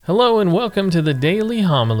Hello and welcome to the Daily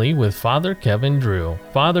Homily with Father Kevin Drew.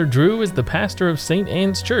 Father Drew is the pastor of St.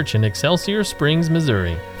 Anne's Church in Excelsior Springs,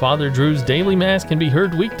 Missouri. Father Drew's Daily Mass can be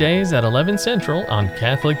heard weekdays at 11 Central on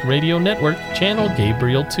Catholic Radio Network, Channel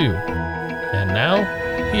Gabriel 2. And now,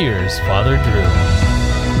 here's Father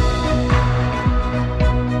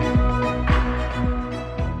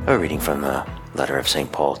Drew. A reading from the letter of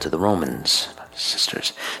St. Paul to the Romans.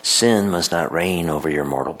 Sisters, sin must not reign over your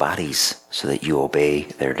mortal bodies, so that you obey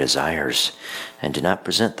their desires, and do not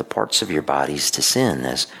present the parts of your bodies to sin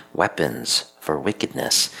as weapons for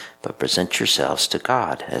wickedness, but present yourselves to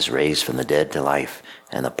God as raised from the dead to life,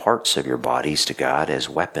 and the parts of your bodies to God as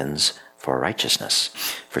weapons for righteousness.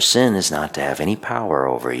 For sin is not to have any power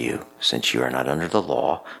over you, since you are not under the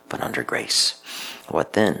law, but under grace.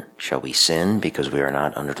 What then? Shall we sin because we are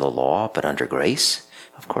not under the law, but under grace?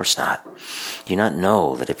 Of course not. Do you not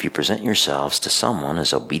know that if you present yourselves to someone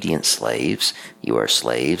as obedient slaves, you are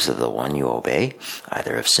slaves of the one you obey,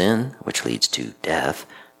 either of sin, which leads to death,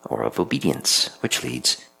 or of obedience, which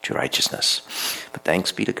leads to righteousness? But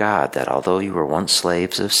thanks be to God that although you were once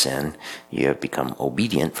slaves of sin, you have become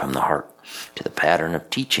obedient from the heart to the pattern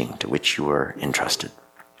of teaching to which you were entrusted.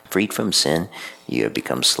 Freed from sin, you have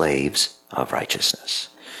become slaves of righteousness.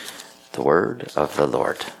 The word of the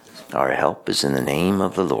Lord. Our help is in the name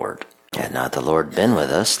of the Lord. Had not the Lord been with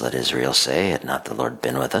us, let Israel say, had not the Lord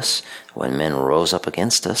been with us, when men rose up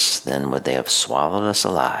against us, then would they have swallowed us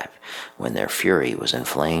alive, when their fury was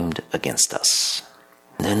inflamed against us.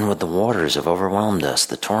 Then would the waters have overwhelmed us,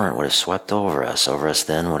 the torrent would have swept over us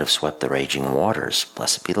then would have swept the raging waters.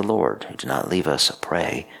 Blessed be the Lord, who did not leave us a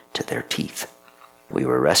prey to their teeth. We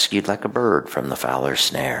were rescued like a bird from the fowler's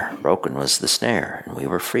snare. Broken was the snare, and we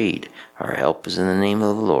were freed. Our help is in the name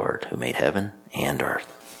of the Lord, who made heaven and earth.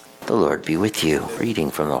 The Lord be with you. Reading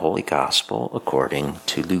from the Holy Gospel according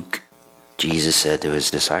to Luke. Jesus said to his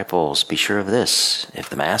disciples, "Be sure of this, if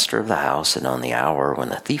the master of the house had known the hour when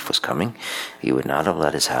the thief was coming, he would not have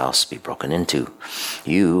let his house be broken into.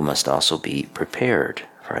 You must also be prepared,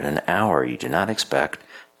 for at an hour you do not expect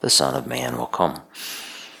the Son of Man will come."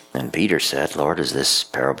 And Peter said, "Lord, is this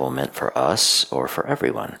parable meant for us or for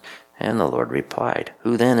everyone?" And the Lord replied,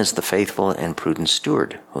 "Who then is the faithful and prudent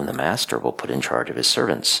steward, whom the master will put in charge of his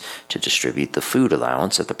servants to distribute the food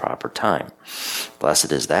allowance at the proper time?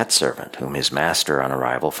 Blessed is that servant whom his master on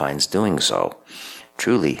arrival finds doing so.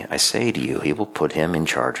 Truly, I say to you, he will put him in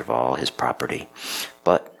charge of all his property.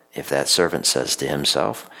 But if that servant says to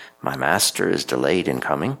himself, 'My master is delayed in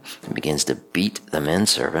coming,' and begins to beat the men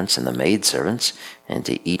servants and the maid servants, and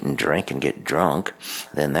to eat and drink and get drunk,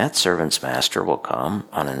 then that servant's master will come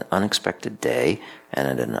on an unexpected day and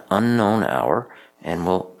at an unknown hour, and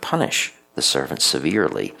will punish the servant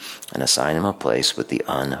severely and assign him a place with the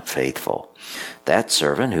unfaithful. That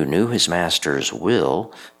servant who knew his master's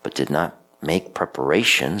will, but did not make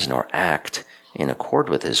preparations nor act in accord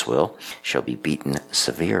with his will, shall be beaten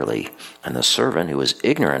severely. And the servant who was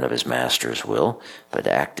ignorant of his master's will, but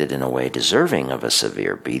acted in a way deserving of a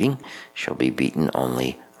severe beating, shall be beaten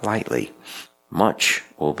only lightly. Much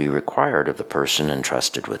will be required of the person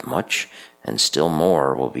entrusted with much, and still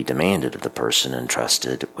more will be demanded of the person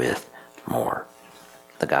entrusted with more."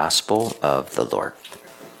 The Gospel of the Lord.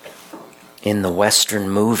 In the Western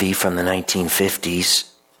movie from the 1950s,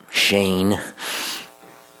 Shane,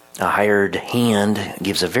 a hired hand,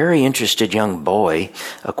 gives a very interested young boy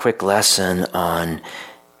a quick lesson on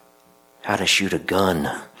how to shoot a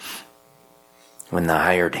gun. When the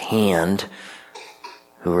hired hand,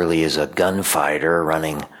 who really is a gunfighter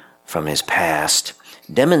running from his past,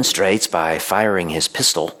 demonstrates by firing his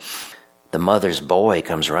pistol, the mother's boy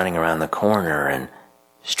comes running around the corner and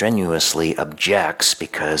strenuously objects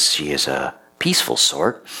because she is a peaceful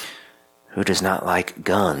sort who does not like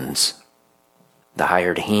guns. The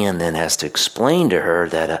hired hand then has to explain to her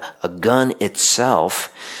that a gun itself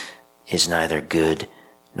is neither good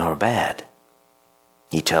nor bad.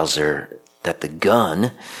 He tells her that the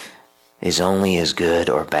gun is only as good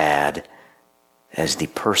or bad as the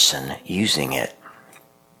person using it.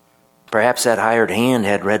 Perhaps that hired hand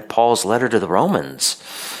had read Paul's letter to the Romans,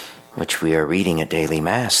 which we are reading at Daily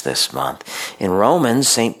Mass this month. In Romans,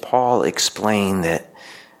 St. Paul explained that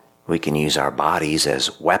we can use our bodies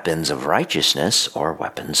as weapons of righteousness or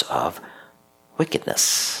weapons of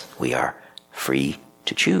wickedness. We are free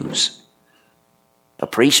to choose. A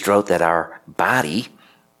priest wrote that our body,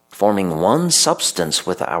 forming one substance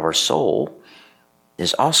with our soul,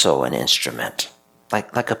 is also an instrument,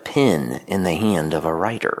 like a pen in the hand of a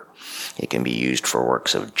writer. It can be used for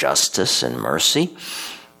works of justice and mercy,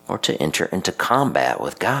 or to enter into combat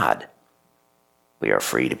with God. We are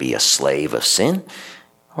free to be a slave of sin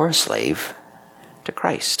or a slave to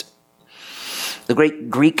Christ. The great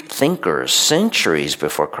Greek thinkers, centuries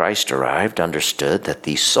before Christ arrived, understood that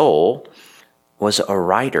the soul was a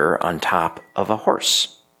rider on top of a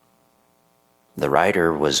horse. The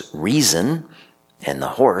rider was reason, and the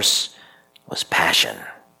horse was passion.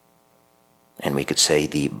 And we could say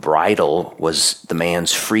the bridle was the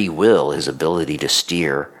man's free will, his ability to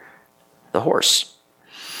steer the horse.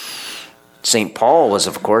 St. Paul was,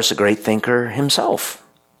 of course, a great thinker himself.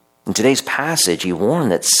 In today's passage, he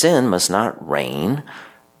warned that sin must not reign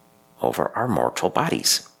over our mortal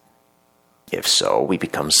bodies. If so, we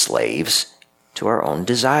become slaves to our own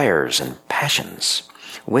desires and passions,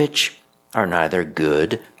 which are neither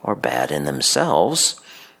good or bad in themselves.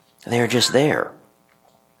 They are just there.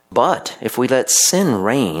 But if we let sin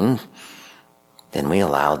reign, then we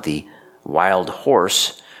allow the wild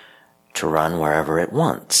horse to run wherever it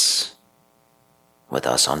wants, with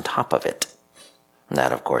us on top of it. And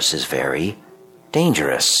that, of course, is very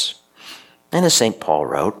dangerous. And as St. Paul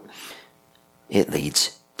wrote, it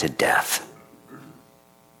leads to death.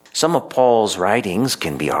 Some of Paul's writings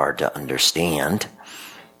can be hard to understand.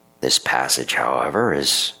 This passage, however,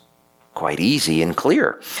 is quite easy and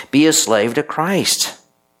clear. Be a slave to Christ,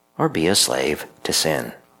 or be a slave to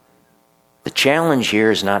sin. The challenge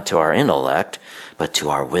here is not to our intellect, but to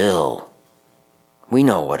our will. We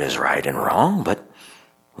know what is right and wrong, but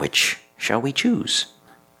which shall we choose?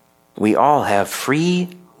 We all have free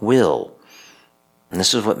will. And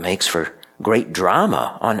this is what makes for great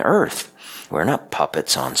drama on earth. We're not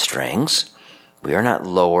puppets on strings. We are not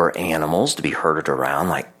lower animals to be herded around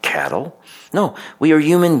like cattle. No, we are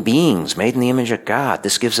human beings made in the image of God.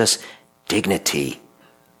 This gives us dignity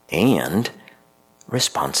and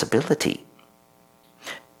responsibility.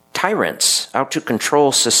 Tyrants out to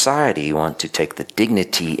control society want to take the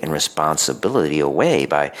dignity and responsibility away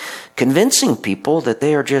by convincing people that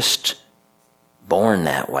they are just born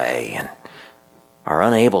that way and are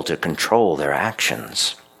unable to control their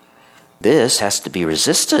actions. This has to be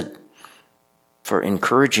resisted, for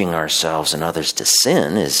encouraging ourselves and others to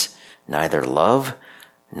sin is neither love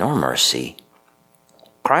nor mercy.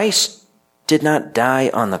 Christ did not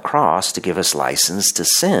die on the cross to give us license to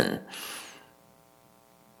sin.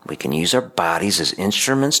 We can use our bodies as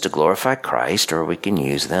instruments to glorify Christ, or we can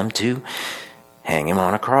use them to hang him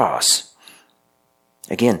on a cross.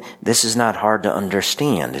 Again, this is not hard to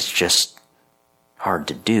understand. It's just hard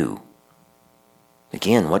to do.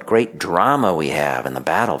 Again, what great drama we have in the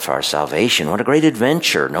battle for our salvation. What a great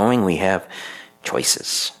adventure, knowing we have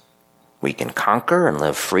choices. We can conquer and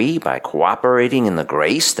live free by cooperating in the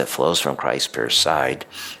grace that flows from Christ's pure side.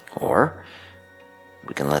 Or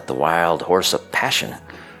we can let the wild horse of passion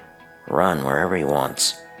run wherever he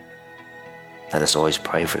wants. Let us always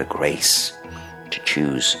pray for the grace to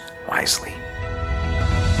choose wisely.